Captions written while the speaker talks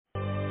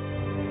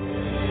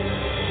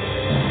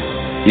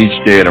Each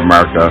day in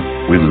America,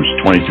 we lose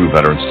 22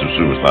 veterans to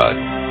suicide.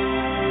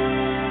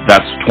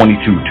 That's 22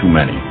 too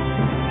many.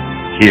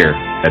 Here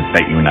at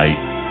Vet Unite,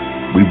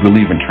 we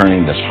believe in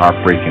turning this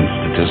heartbreaking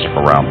statistic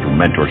around through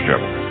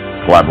mentorship,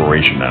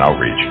 collaboration, and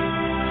outreach.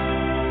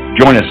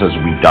 Join us as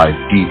we dive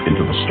deep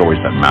into the stories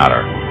that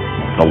matter,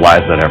 the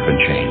lives that have been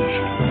changed,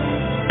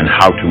 and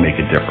how to make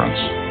a difference.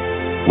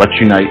 Let's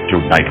unite to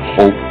ignite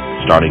hope,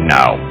 starting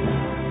now.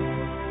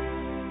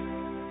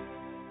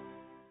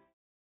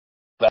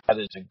 That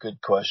is a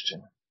good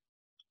question.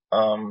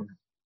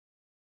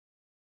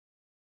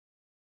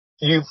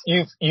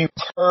 You've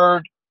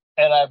heard,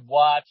 and I've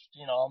watched,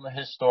 I'm a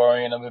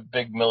historian, I'm a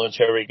big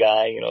military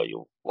guy,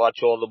 you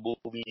watch all the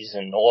movies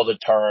and all the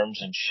terms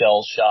and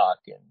shell shock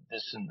and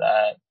this and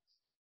that.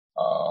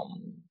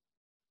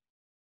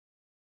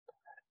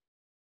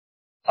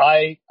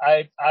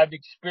 I've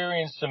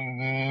experienced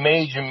some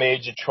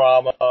major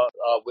trauma,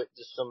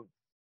 witnessed some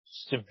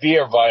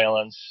severe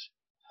violence,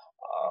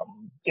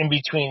 in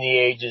between the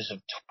ages of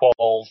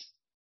 12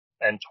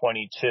 and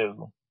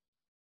 22.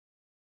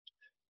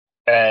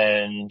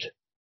 And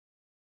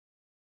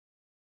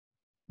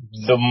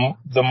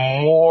the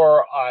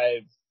more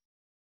I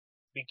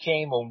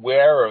became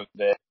aware of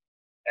it,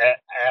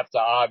 after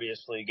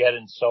obviously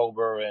getting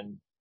sober and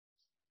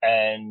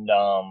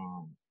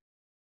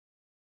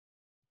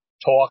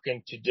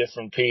talking to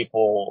different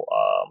people,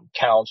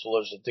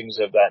 counselors and things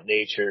of that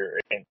nature,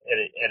 and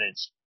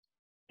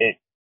it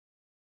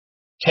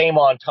came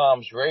on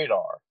Tom's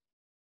radar.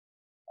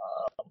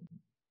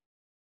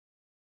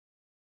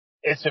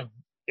 It's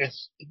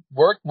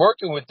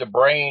working with the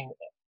brain.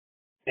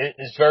 It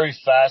is very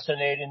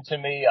fascinating to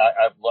me.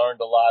 I've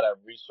learned a lot.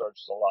 I've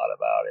researched a lot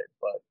about it,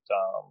 but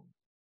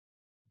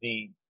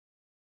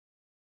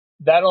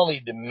not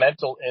only the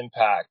mental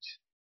impact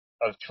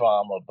of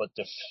trauma, but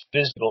the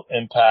physical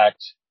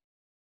impact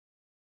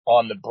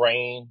on the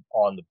brain,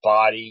 on the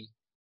body.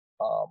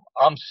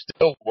 I'm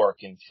still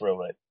working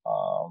through it.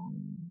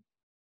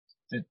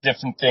 The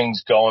different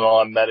things going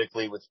on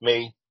medically with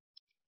me,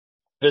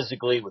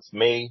 physically with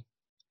me.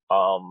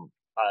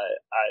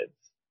 I've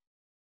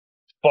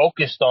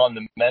focused on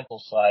the mental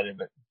side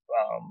of it,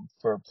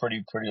 for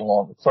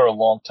a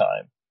long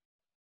time.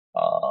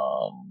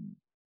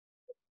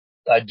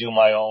 I do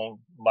my own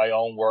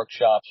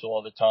workshops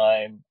all the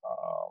time,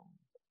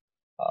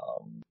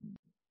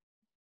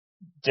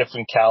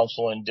 different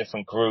counseling,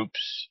 different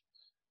groups.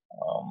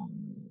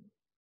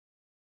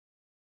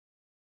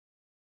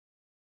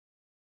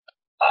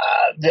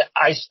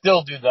 I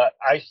still do that.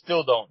 I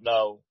still don't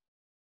know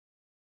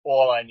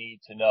all I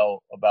need to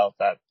know about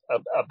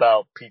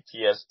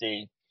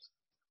PTSD.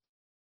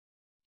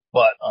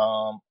 But,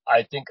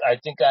 I think I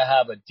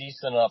have a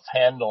decent enough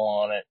handle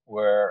on it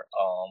where,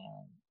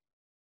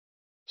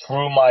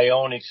 through my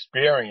own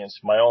experience,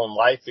 my own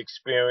life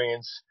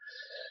experience,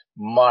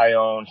 my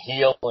own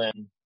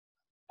healing,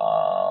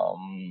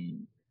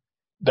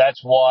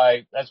 that's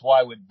why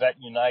with Vet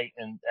Unite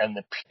and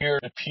the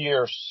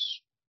peer-to-peer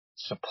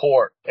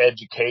support,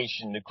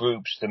 education, the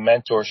groups, the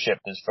mentorship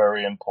is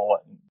very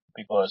important,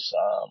 because,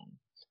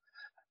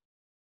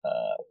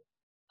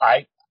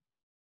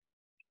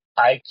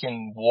 I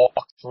can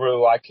walk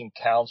through, I can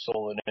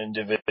counsel an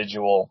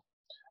individual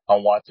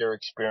on what they're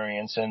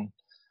experiencing.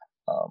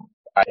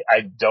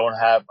 I don't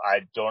have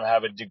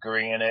a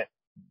degree in it,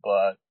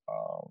 but,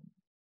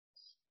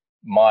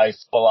 my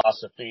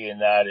philosophy in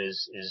that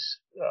is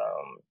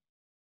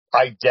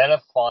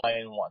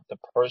identifying what the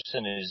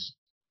person is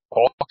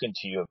talking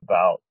to you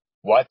about,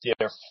 what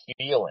they're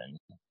feeling,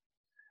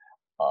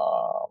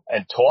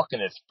 and talking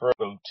it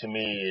through, to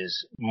me,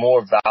 is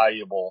more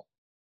valuable.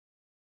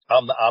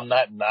 I'm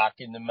not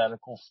knocking the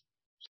medical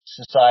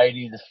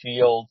society, the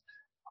field,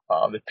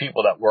 the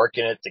people that work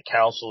in it, the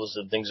counselors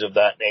and things of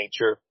that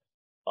nature.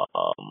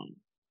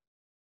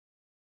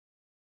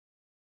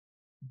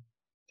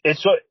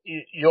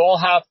 You all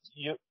have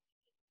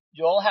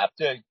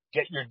to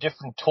get your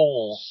different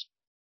tools.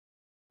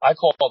 I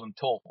call them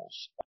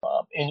tools,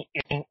 in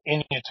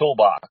your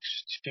toolbox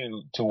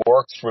to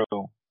work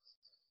through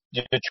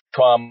your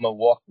trauma,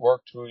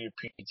 work through your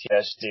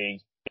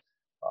PTSD.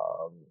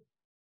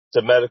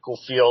 The medical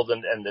field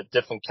and the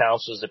different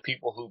counselors, the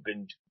people who've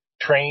been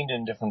trained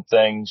in different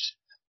things,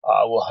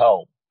 will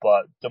help.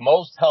 But the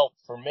most help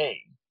for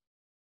me,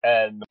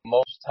 and the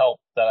most help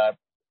that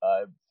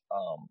I've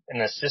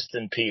in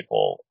assisting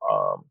people,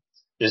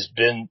 has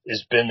been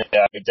the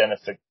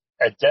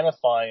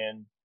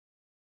identifying,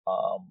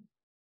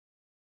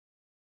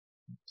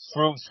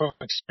 through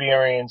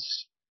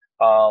experience,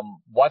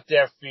 what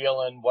they're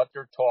feeling, what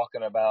they're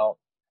talking about,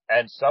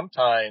 and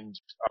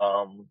sometimes,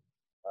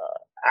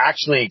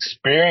 actually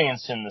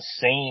experiencing the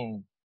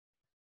same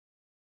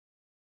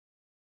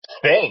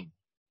thing.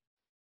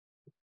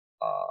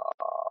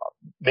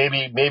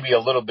 Maybe a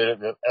little bit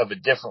of a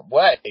different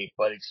way,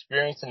 but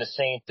experiencing the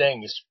same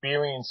thing,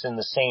 experiencing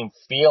the same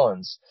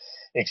feelings,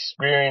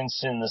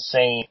 experiencing the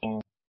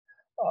same,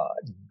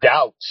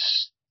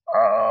 doubts,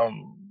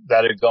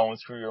 that are going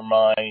through your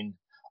mind.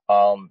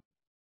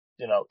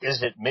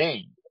 Is it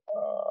me?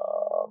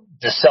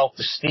 the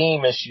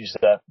self-esteem issues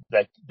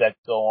that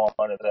go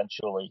on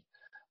eventually.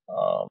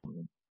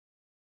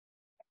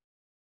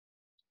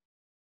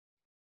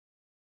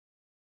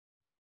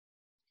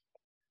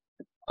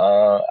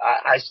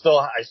 I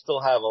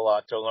still have a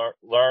lot to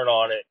learn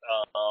on it,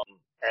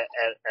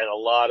 and a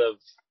lot of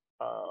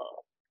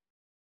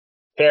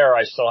care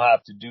I still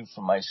have to do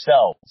for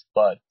myself.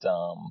 But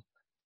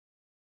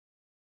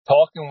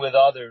talking with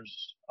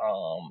others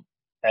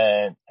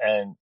and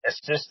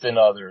assisting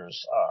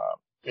others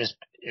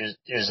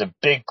is a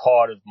big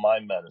part of my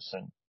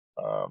medicine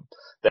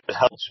that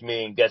helps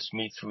me and gets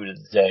me through the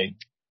day.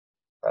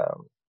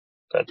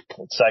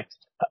 It's like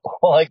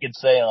all I can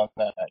say on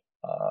that.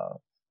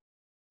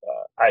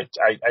 I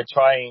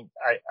try and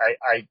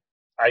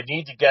I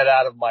need to get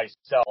out of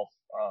myself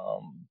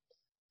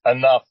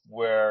enough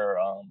where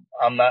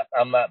I'm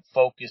not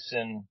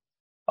focusing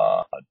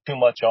too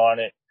much on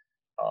it.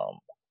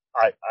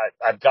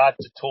 I've got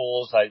the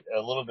tools. A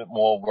little bit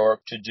more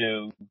work to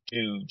do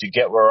to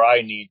get where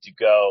I need to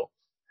go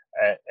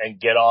and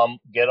get on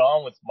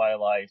with my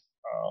life.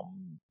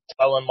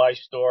 Telling my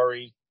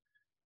story.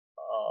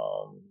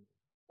 I'm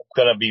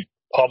gonna be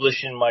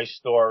publishing my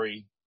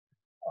story.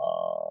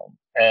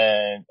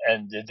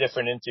 And the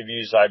different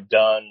interviews I've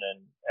done,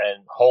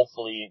 and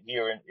hopefully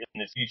here in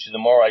the future, the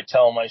more I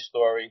tell my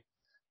story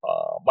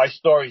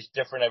is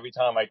different every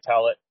time I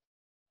tell it.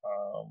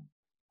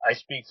 I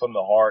speak from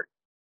the heart.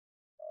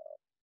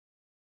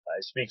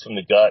 I speak from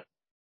the gut.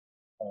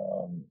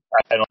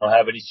 I don't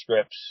have any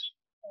scripts.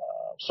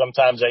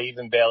 Sometimes I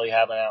even barely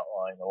have an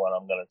outline of what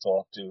I'm going to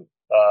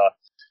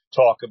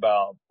talk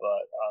about,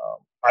 but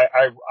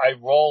I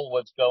roll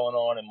what's going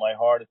on in my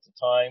heart at the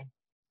time.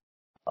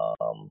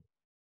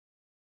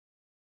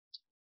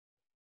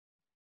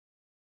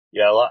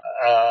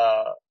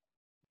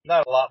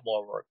 Not a lot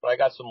more work, but I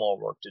got some more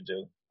work to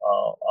do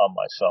on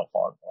myself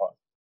on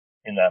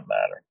in that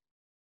matter.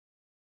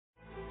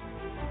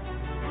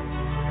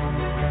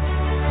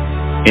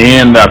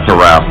 And that's a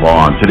wrap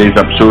on today's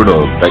episode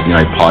of Vet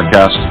Unite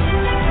Podcast.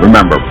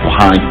 Remember,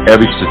 behind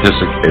every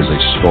statistic is a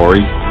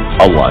story,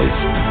 a life,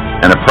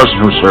 and a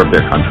person who served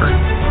their country.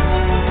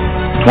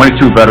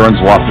 22 veterans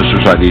lost to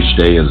suicide each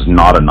day is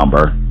not a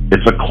number.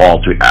 It's a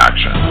call to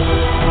action.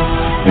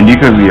 And you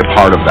can be a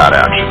part of that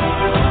action.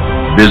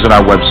 Visit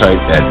our website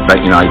at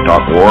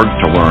vetunite.org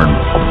to learn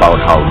about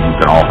how you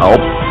can all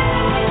help.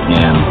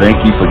 And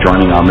thank you for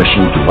joining our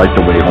mission to light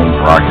the way home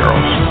for our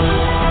heroes.